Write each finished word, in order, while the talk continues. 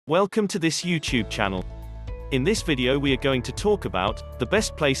Welcome to this YouTube channel. In this video we are going to talk about the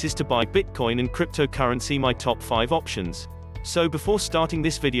best places to buy Bitcoin and cryptocurrency, my top 5 options. So before starting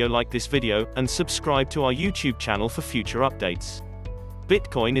this video, like this video and subscribe to our YouTube channel for future updates.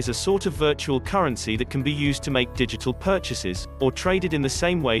 Bitcoin is a sort of virtual currency that can be used to make digital purchases, or traded in the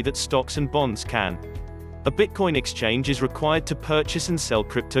same way that stocks and bonds can. A Bitcoin exchange is required to purchase and sell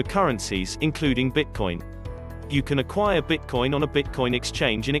cryptocurrencies, including Bitcoin. You can acquire Bitcoin on a Bitcoin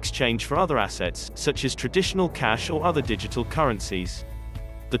exchange in exchange for other assets, such as traditional cash or other digital currencies.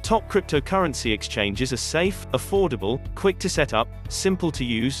 The top cryptocurrency exchanges are safe, affordable, quick to set up, simple to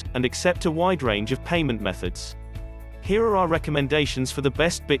use, and accept a wide range of payment methods. Here are our recommendations for the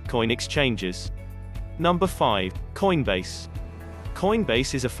best Bitcoin exchanges. Number 5. Coinbase.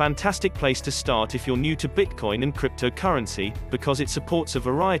 Coinbase is a fantastic place to start if you're new to Bitcoin and cryptocurrency, because it supports a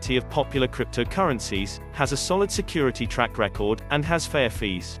variety of popular cryptocurrencies, has a solid security track record, and has fair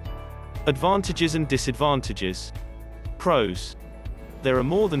fees. Advantages and disadvantages. Pros. There are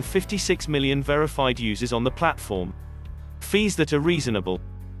more than 56 million verified users on the platform. Fees that are reasonable.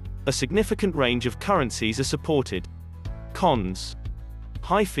 A significant range of currencies are supported. Cons.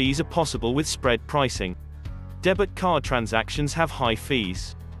 High fees are possible with spread pricing. Debit card transactions have high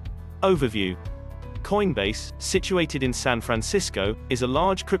fees. Overview. Coinbase, situated in San Francisco, is a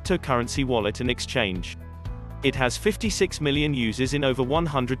large cryptocurrency wallet and exchange. It has 56 million users in over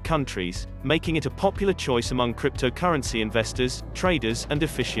 100 countries, making it a popular choice among cryptocurrency investors, traders, and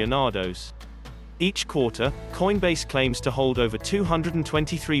aficionados. Each quarter, Coinbase claims to hold over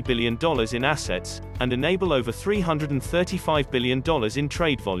 $223 billion in assets, and enable over $335 billion in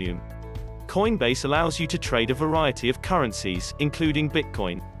trade volume. Coinbase allows you to trade a variety of currencies, including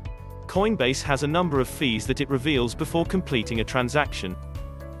Bitcoin. Coinbase has a number of fees that it reveals before completing a transaction.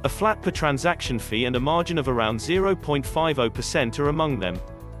 A flat per transaction fee and a margin of around 0.50% are among them.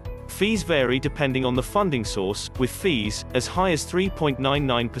 Fees vary depending on the funding source, with fees as high as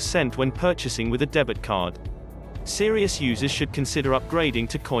 3.99% when purchasing with a debit card. Serious users should consider upgrading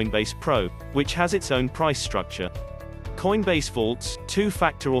to Coinbase Pro, which has its own price structure. Coinbase Vaults,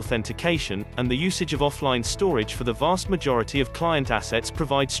 two-factor authentication, and the usage of offline storage for the vast majority of client assets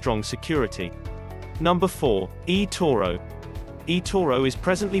provide strong security. Number 4. eToro. eToro is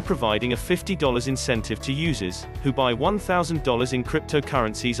presently providing a $50 incentive to users who buy $1,000 in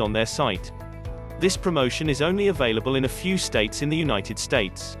cryptocurrencies on their site. This promotion is only available in a few states in the United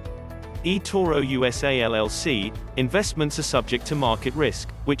States. eToro USA LLC, investments are subject to market risk,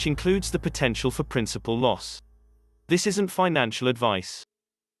 which includes the potential for principal loss. This isn't financial advice.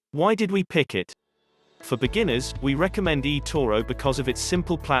 Why did we pick it? For beginners, we recommend eToro because of its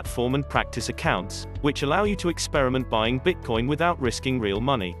simple platform and practice accounts, which allow you to experiment buying Bitcoin without risking real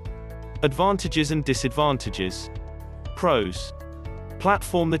money. Advantages and disadvantages. Pros.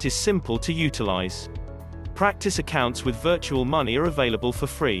 Platform that is simple to utilize. Practice accounts with virtual money are available for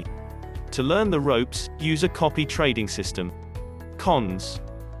free. To learn the ropes, use a copy trading system. Cons.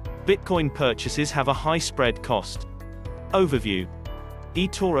 Bitcoin purchases have a high spread cost. Overview.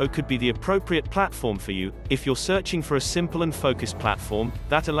 eToro could be the appropriate platform for you, if you're searching for a simple and focused platform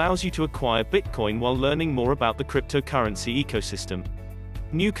that allows you to acquire Bitcoin while learning more about the cryptocurrency ecosystem.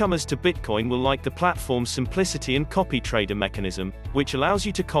 Newcomers to Bitcoin will like the platform's simplicity and copy trader mechanism, which allows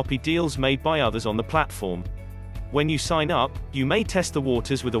you to copy deals made by others on the platform. When you sign up, you may test the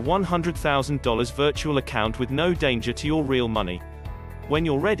waters with a $100,000 virtual account with no danger to your real money. When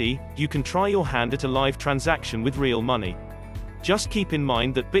you're ready, you can try your hand at a live transaction with real money. Just keep in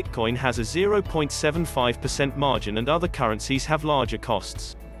mind that Bitcoin has a 0.75% margin and other currencies have larger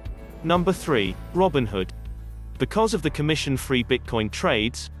costs. Number 3. Robinhood. Because of the commission-free Bitcoin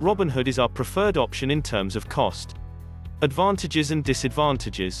trades, Robinhood is our preferred option in terms of cost. Advantages and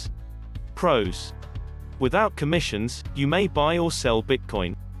disadvantages. Pros. Without commissions, you may buy or sell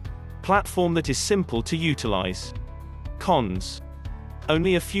Bitcoin. Platform that is simple to utilize. Cons.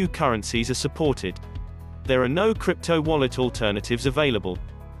 Only a few currencies are supported. There are no crypto wallet alternatives available.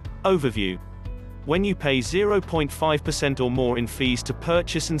 Overview. When you pay 0.5% or more in fees to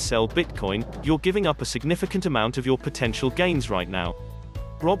purchase and sell Bitcoin, you're giving up a significant amount of your potential gains right now.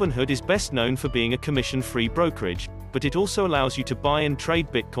 Robinhood is best known for being a commission-free brokerage, but it also allows you to buy and trade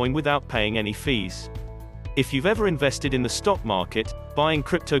Bitcoin without paying any fees. If you've ever invested in the stock market, buying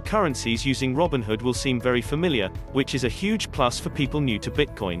cryptocurrencies using Robinhood will seem very familiar, which is a huge plus for people new to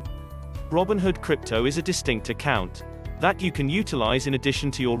Bitcoin. Robinhood Crypto is a distinct account that you can utilize in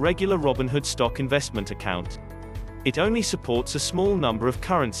addition to your regular Robinhood stock investment account. It only supports a small number of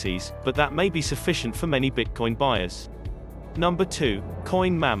currencies, but that may be sufficient for many Bitcoin buyers. Number 2.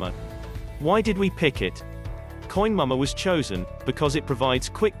 CoinMama. Why did we pick it? CoinMama was chosen because it provides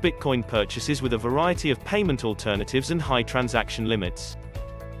quick Bitcoin purchases with a variety of payment alternatives and high transaction limits.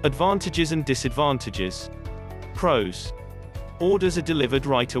 Advantages and disadvantages. Pros. Orders are delivered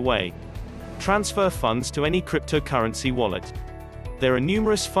right away. Transfer funds to any cryptocurrency wallet. There are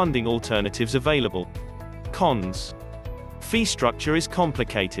numerous funding alternatives available. Cons. Fee structure is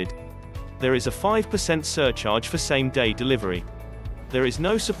complicated. There is a 5% surcharge for same-day delivery. There is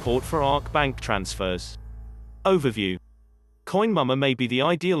no support for ARC bank transfers. Overview. CoinMama may be the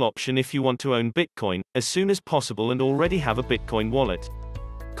ideal option if you want to own Bitcoin as soon as possible and already have a Bitcoin wallet.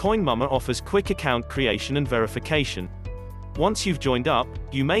 CoinMama offers quick account creation and verification. Once you've joined up,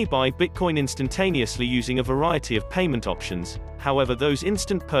 you may buy Bitcoin instantaneously using a variety of payment options. However, those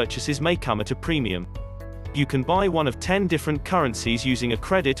instant purchases may come at a premium. You can buy one of 10 different currencies using a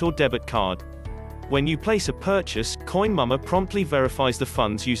credit or debit card. When you place a purchase, CoinMama promptly verifies the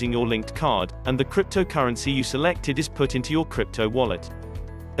funds using your linked card, and the cryptocurrency you selected is put into your crypto wallet.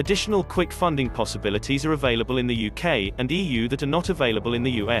 Additional quick funding possibilities are available in the UK and EU that are not available in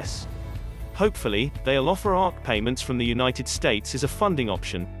the US. Hopefully, they'll offer ARC payments from the United States as a funding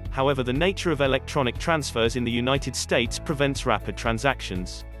option. However, the nature of electronic transfers in the United States prevents rapid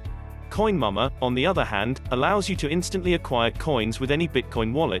transactions. CoinMama, on the other hand, allows you to instantly acquire coins with any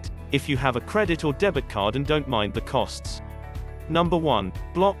Bitcoin wallet, if you have a credit or debit card and don't mind the costs. Number 1.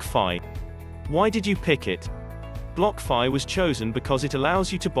 BlockFi. Why did you pick it? BlockFi was chosen because it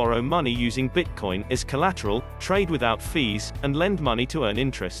allows you to borrow money using Bitcoin as collateral, trade without fees, and lend money to earn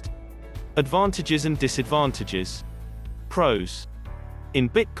interest. Advantages and disadvantages. Pros. In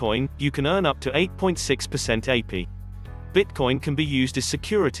Bitcoin, you can earn up to 8.6% AP. Bitcoin can be used as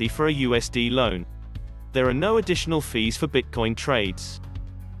security for a USD loan. There are no additional fees for Bitcoin trades.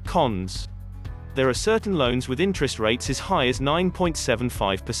 Cons. There are certain loans with interest rates as high as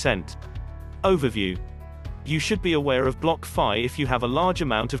 9.75%. Overview. You should be aware of BlockFi if you have a large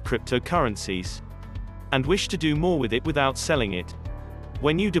amount of cryptocurrencies and wish to do more with it without selling it.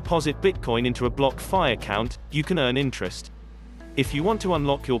 When you deposit Bitcoin into a BlockFi account, you can earn interest. If you want to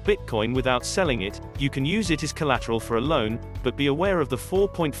unlock your Bitcoin without selling it, you can use it as collateral for a loan, but be aware of the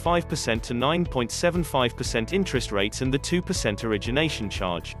 4.5% to 9.75% interest rates and the 2% origination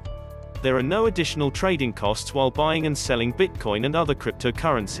charge. There are no additional trading costs while buying and selling Bitcoin and other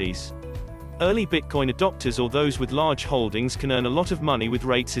cryptocurrencies. Early Bitcoin adopters or those with large holdings can earn a lot of money with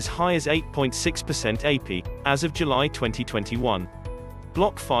rates as high as 8.6% AP, as of July 2021.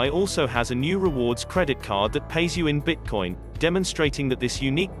 BlockFi also has a new rewards credit card that pays you in Bitcoin, demonstrating that this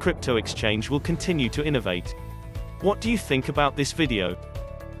unique crypto exchange will continue to innovate. What do you think about this video?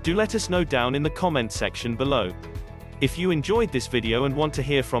 Do let us know down in the comment section below. If you enjoyed this video and want to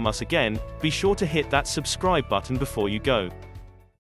hear from us again, be sure to hit that subscribe button before you go.